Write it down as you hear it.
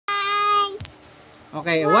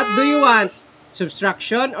Okay, what do you want?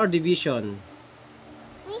 Subtraction or division?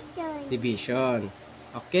 Division.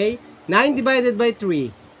 Okay. 9 divided by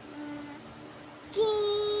 3.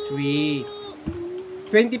 3.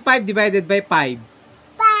 25 divided by 5.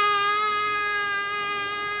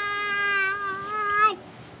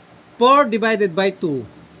 4 divided by 2.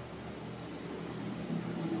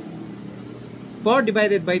 4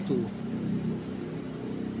 divided by 2.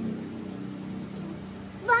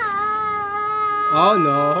 Oh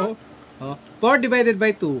no. Oh, 4 divided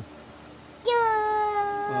by 2.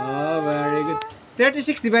 Oh, very good.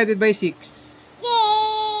 36 divided by 6.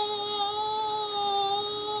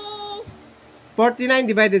 49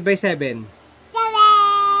 divided by 7.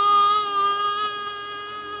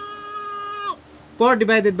 4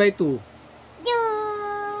 divided by 2.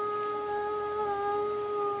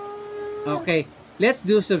 Okay, let's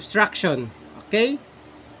do subtraction. Okay?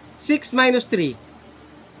 6 minus 3.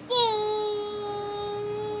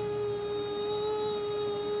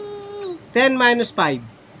 10 minus 5.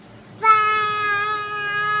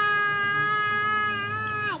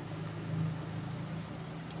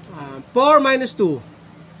 Uh, 4 minus 2.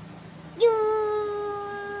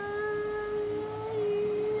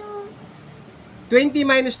 20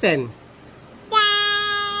 minus 10.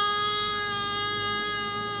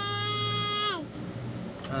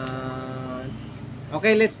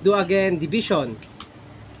 Okay, let's do again division.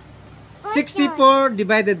 64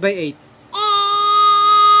 divided by 8.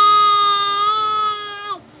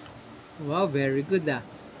 Wow, very good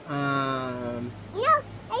No,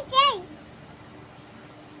 I say.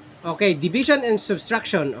 Okay, division and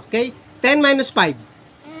subtraction. Okay, 10 minus 5.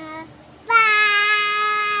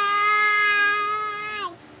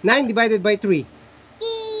 9 divided by 3.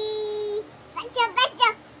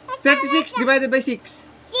 36 divided by 6.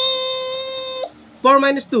 4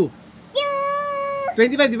 minus 2.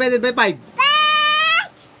 25 divided by 5.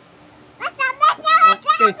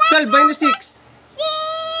 Okay, 12 minus 6.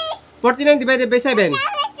 49 divided by 7.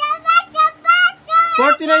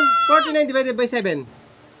 49 divided by 7.